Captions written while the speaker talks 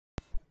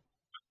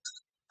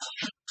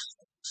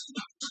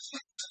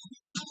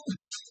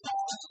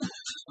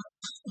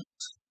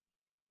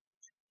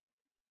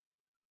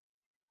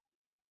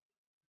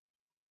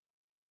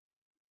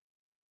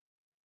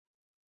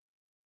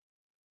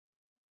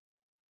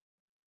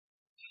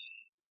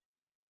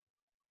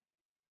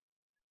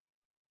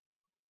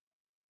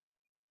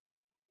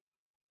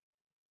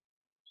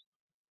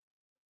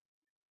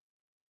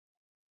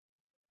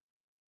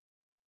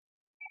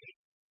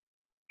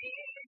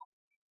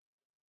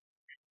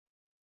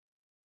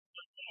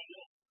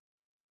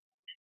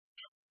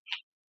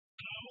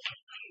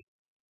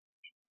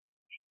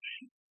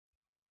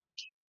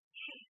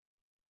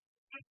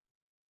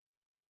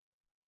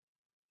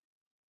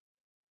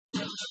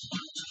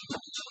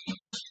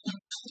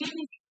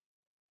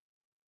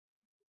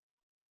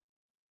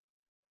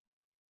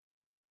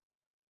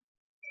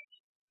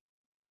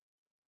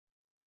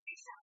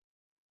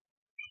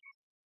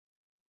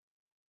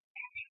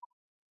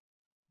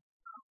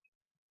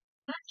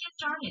Let's get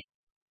started.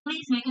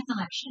 Please make a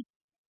selection.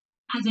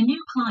 As a new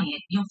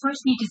client, you'll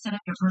first need to set up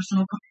your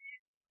personal.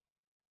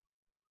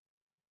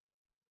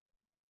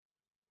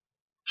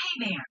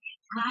 Hey there.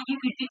 Glad you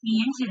could fit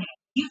me in today.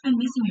 You've been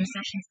missing your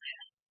sessions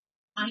lately.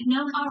 I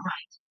know. All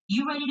right.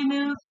 You ready to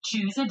move?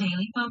 Choose a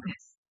daily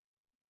focus.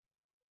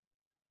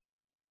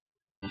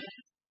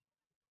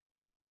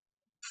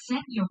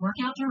 Set your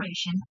workout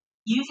duration,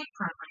 music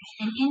preference,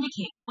 and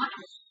indicate what.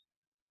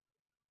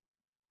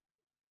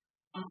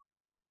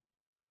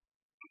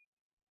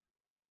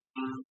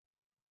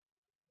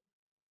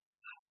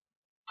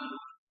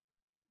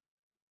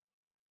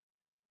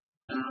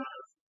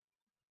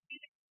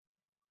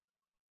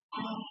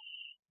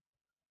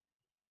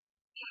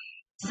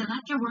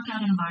 Select your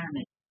workout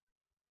environment.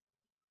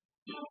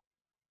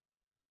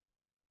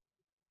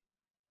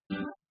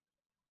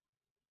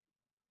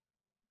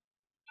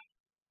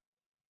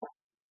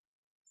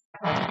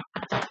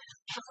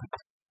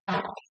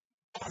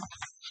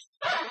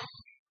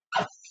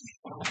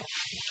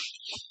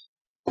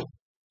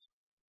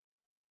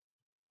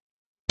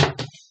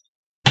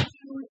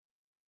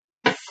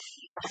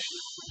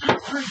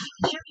 At first,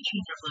 cherry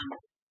trees are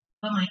blooming,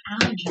 but my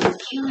allergy is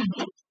killing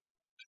me.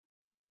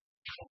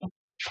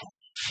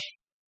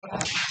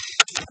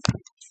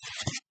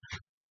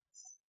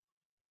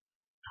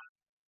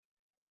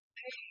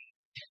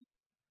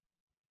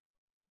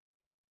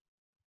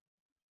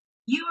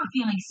 You were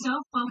feeling so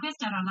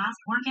focused at our last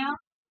workout.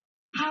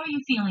 How are you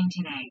feeling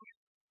today?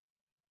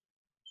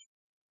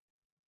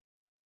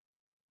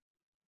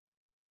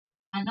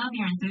 I love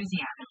your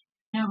enthusiasm.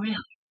 No, really,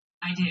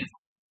 I do.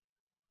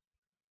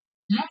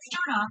 Let's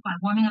start off by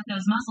warming up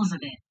those muscles a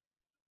bit.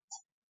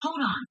 Hold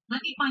on,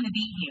 let me find the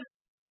beat here.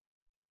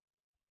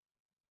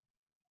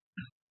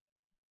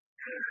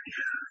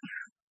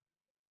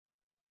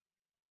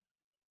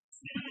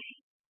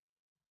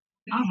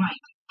 All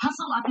right,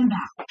 hustle up and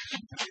back.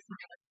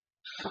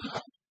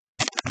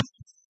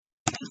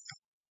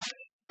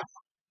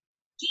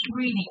 Keep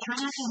breathing, try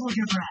not to hold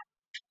your breath.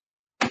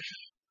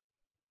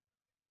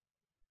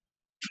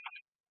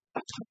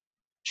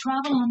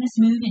 Travel on this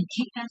move and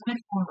kick that foot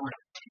forward.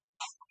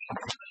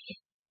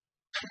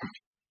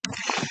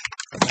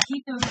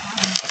 Keep those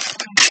abs.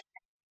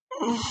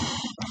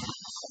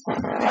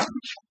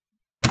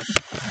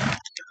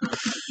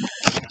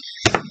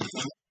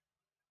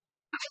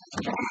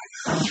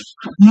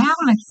 Now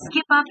let's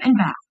skip up and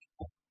back.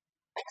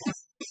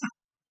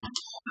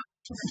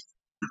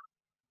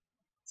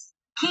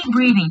 Keep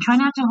breathing, try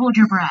not to hold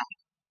your breath.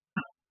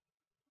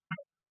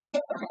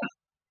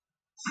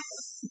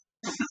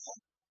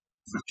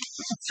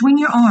 Swing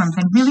your arms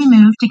and really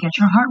move to get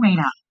your heart rate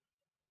up.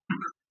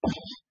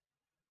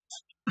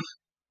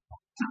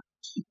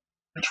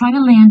 Try to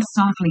land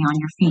softly on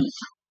your feet.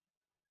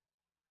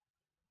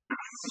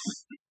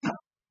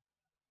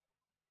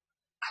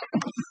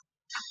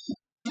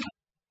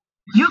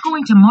 You're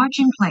going to march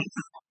in place.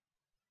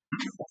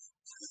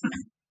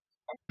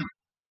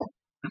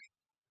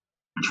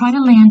 Try to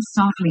land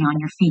softly on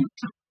your feet.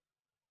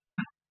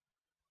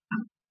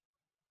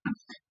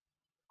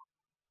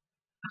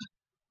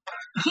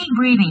 Keep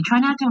breathing. Try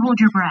not to hold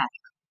your breath.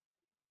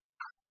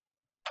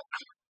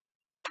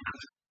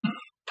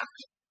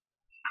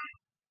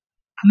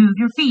 Move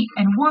your feet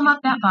and warm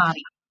up that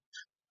body.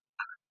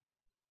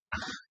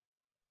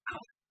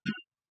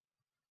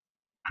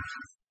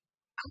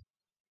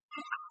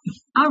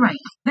 All right,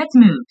 let's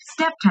move.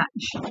 Step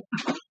touch.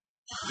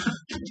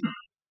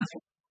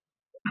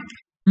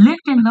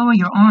 Lift and lower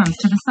your arms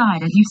to the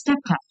side as you step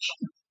touch.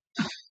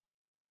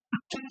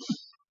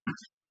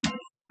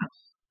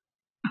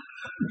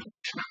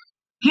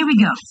 Here we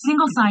go.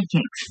 Single side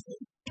kicks.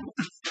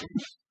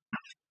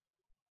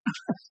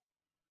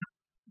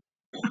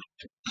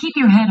 Keep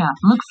your head up.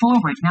 Look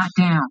forward, not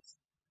down.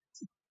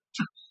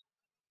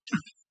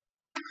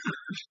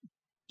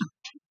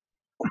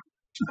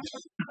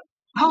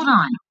 Hold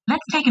on.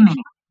 Let's take a minute.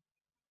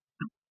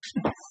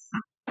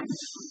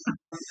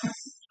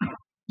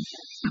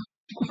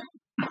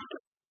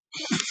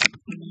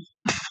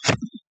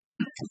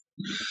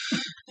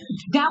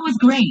 That was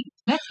great.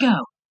 Let's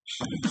go.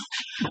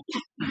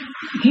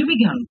 Here we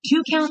go.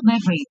 2 count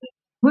leg raises.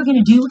 We're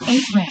going to do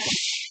 8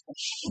 reps.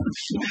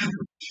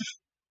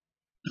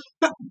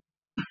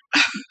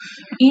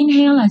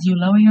 Inhale as you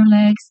lower your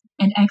legs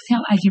and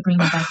exhale as you bring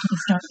them back to the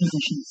start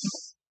position.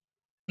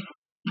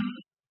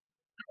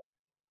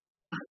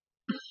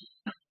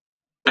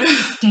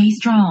 Stay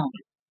strong.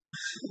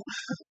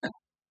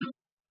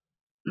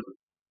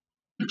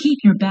 Keep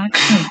your back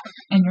straight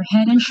and your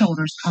head and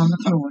shoulders on the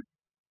floor.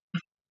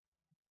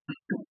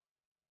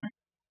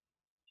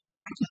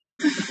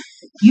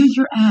 Use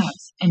your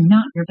abs and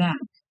not your back.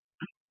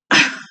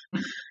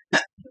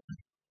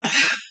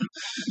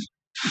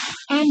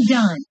 And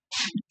done.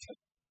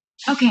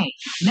 Okay,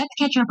 let's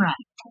catch our breath.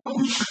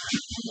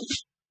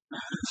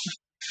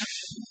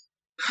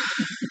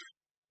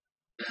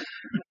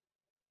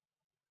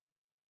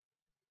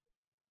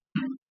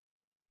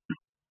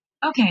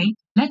 Okay,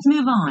 let's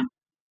move on.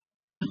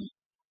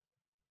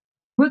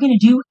 We're going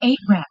to do 8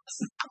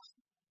 reps.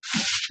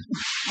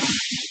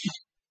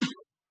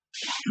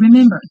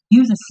 Remember,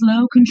 use a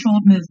slow,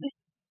 controlled movement.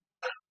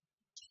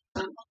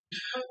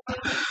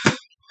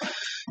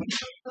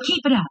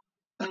 Keep it up.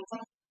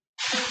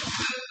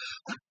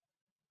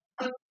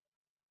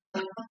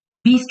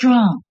 Be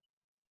strong.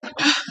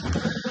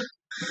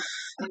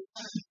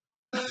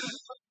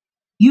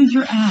 Use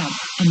your abs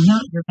and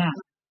not your back.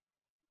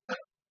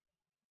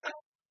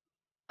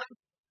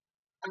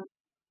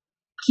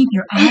 Keep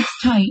your abs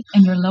tight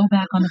and your low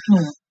back on the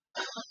floor.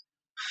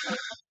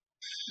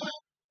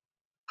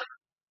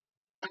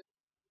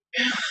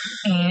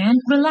 And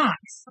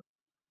relax.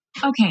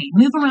 Okay,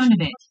 move around a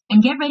bit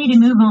and get ready to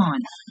move on.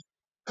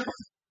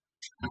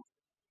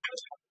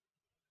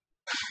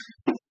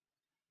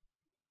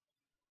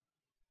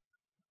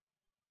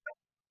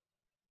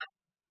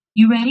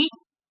 You ready?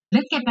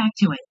 Let's get back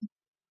to it.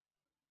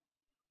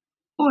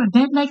 For a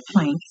bent leg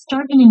plank,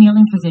 start in a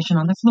kneeling position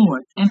on the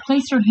floor and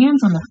place your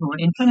hands on the floor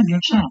in front of your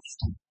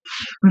chest.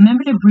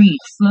 Remember to breathe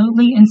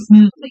slowly and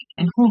smoothly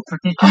and hold for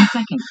 15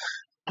 seconds.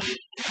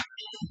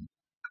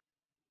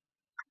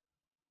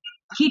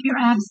 Keep your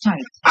abs tight.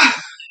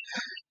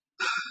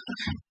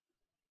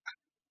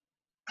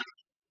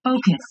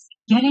 Focus.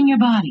 Get in your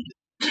body.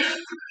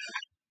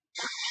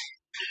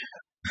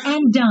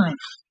 And done.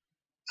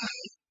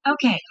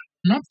 Okay,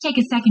 let's take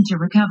a second to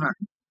recover.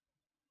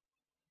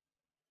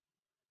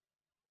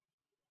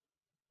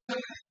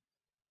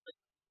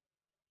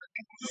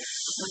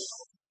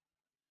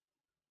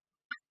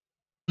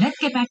 Let's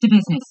get back to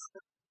business.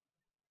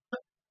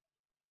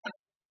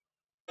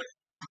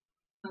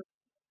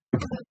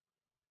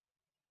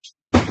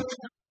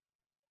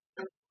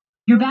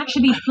 Your back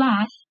should be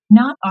flat,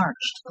 not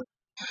arched.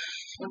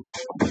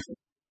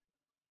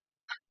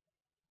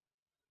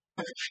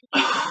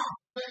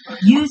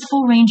 Use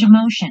full range of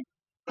motion.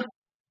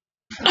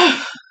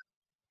 I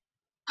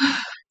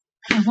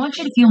want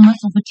you to feel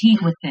muscle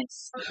fatigue with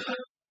this.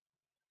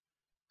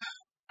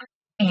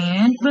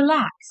 And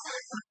relax.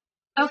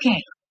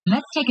 Okay,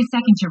 let's take a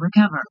second to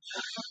recover.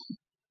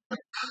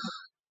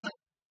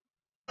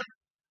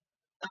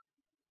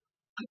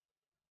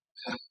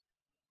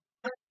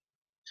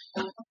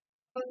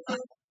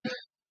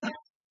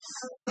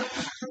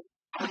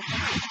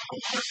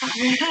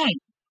 Okay,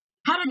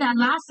 how did that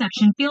last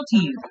section feel to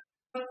you?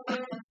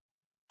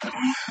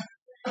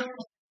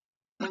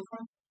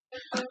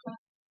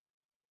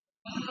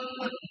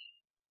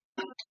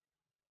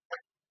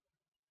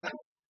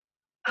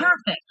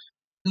 Perfect.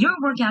 Your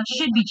workout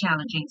should be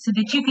challenging so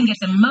that you can get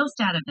the most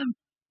out of them.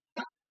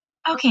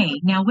 Okay,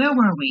 now where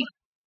were we?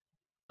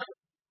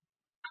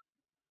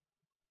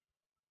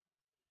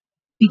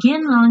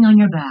 Begin lying on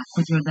your back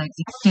with your legs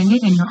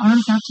extended and your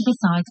arms out to the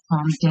sides,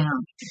 palms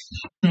down.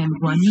 Bend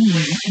one knee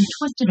and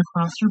twist it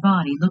across your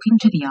body, looking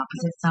to the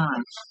opposite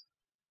side.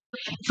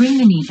 Bring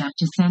the knee back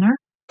to center,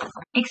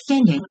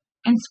 extend it,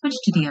 and switch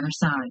to the other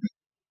side.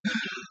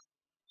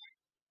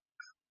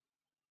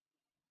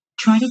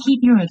 Try to keep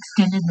your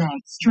extended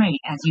legs straight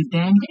as you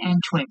bend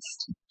and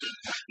twist.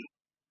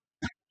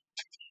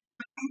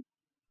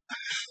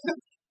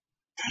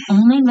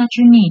 Only let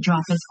your knee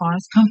drop as far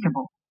as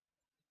comfortable.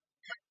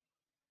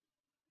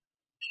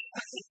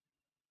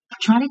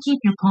 Try to keep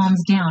your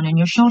palms down and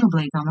your shoulder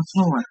blades on the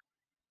floor.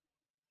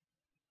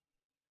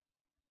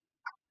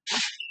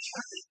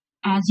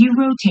 As you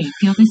rotate,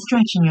 feel the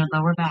stretch in your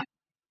lower back.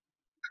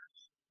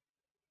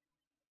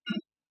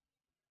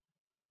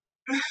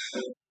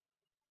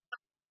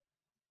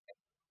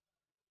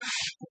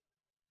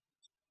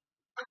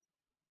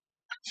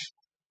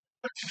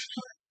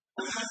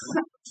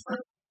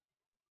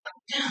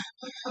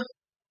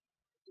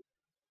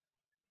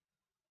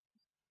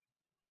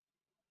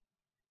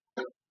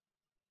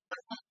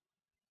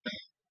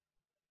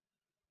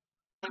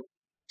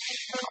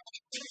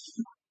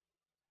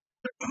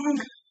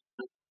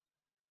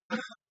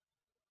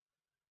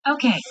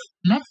 Okay,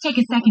 let's take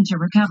a second to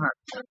recover.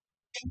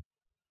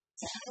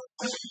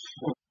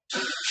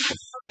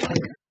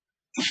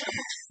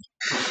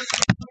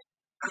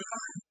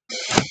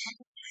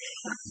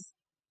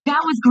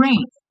 That was great.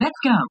 Let's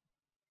go.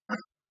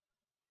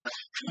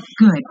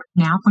 Good.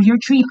 Now for your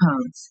tree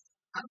pose.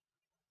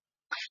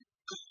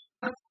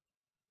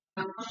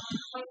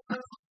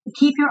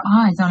 Keep your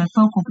eyes on a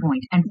focal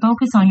point and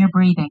focus on your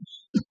breathing.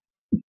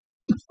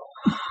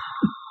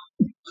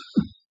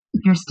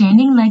 Your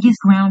standing leg is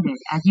grounded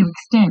as you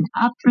extend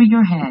up through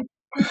your head.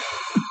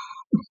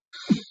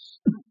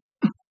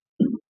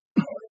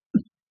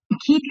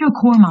 Keep your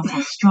core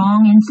muscles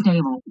strong and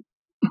stable.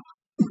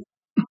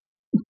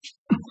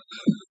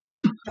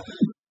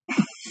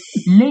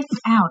 Lift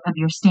out of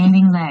your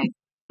standing leg.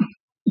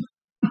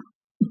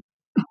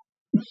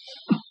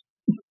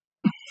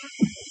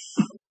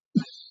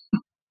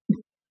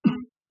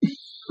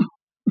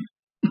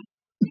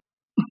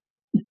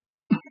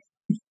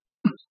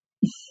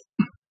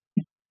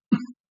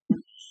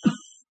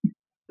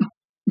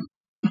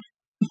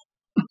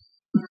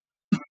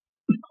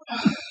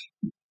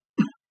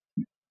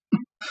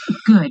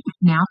 Good.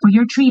 Now for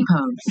your tree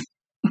pose.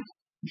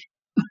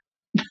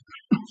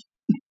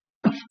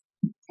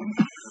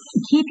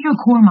 Keep your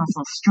core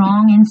muscles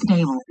strong and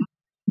stable.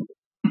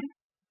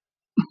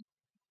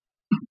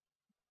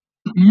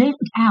 Lift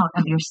out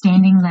of your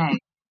standing leg.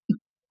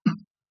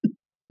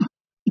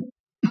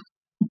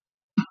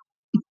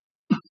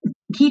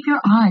 Keep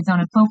your eyes on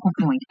a focal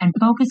point and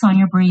focus on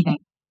your breathing.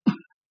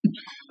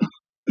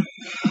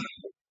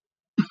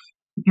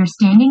 Your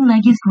standing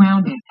leg is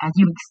grounded as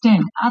you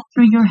extend up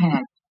through your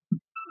head.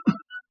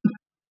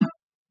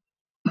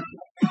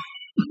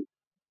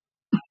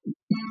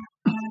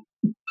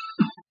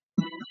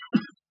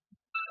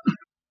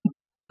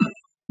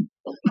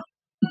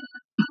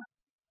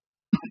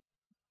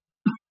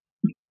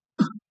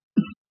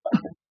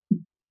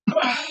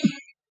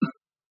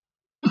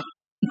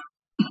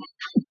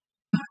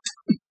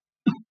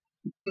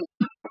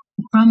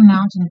 From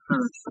mountain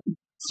pose,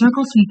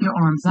 circle sweep your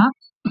arms up,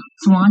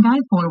 swan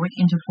dive forward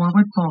into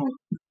forward fold.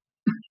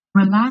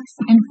 Relax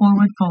and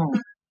forward fold.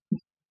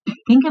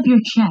 Think of your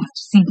chest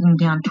sinking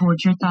down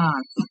towards your thighs.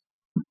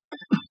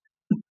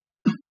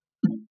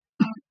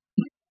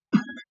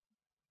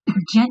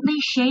 Gently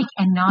shake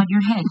and nod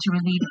your head to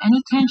relieve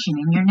any tension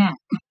in your neck.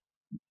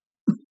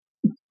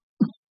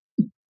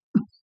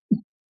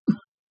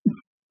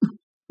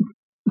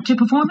 To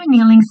perform a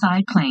kneeling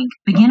side plank,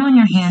 begin on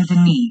your hands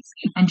and knees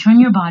and turn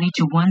your body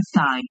to one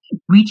side,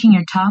 reaching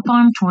your top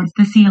arm towards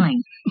the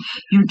ceiling.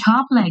 Your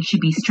top leg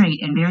should be straight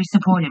and very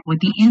supportive with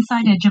the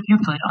inside edge of your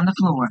foot on the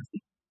floor.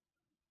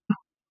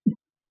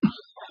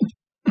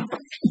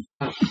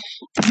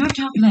 Your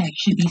top leg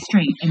should be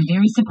straight and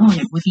very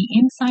supportive with the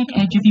inside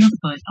edge of your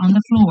foot on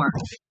the floor.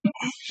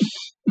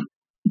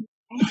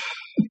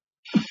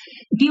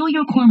 Feel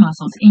your core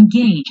muscles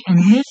engage and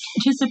lift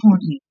to support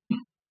you.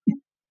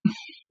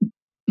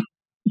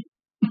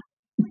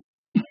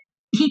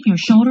 Keep your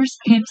shoulders,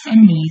 hips,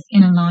 and knees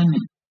in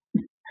alignment.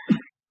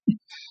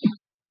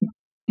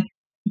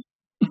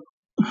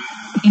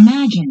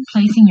 Imagine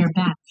placing your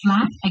back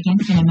flat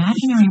against an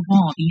imaginary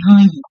wall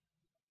behind you.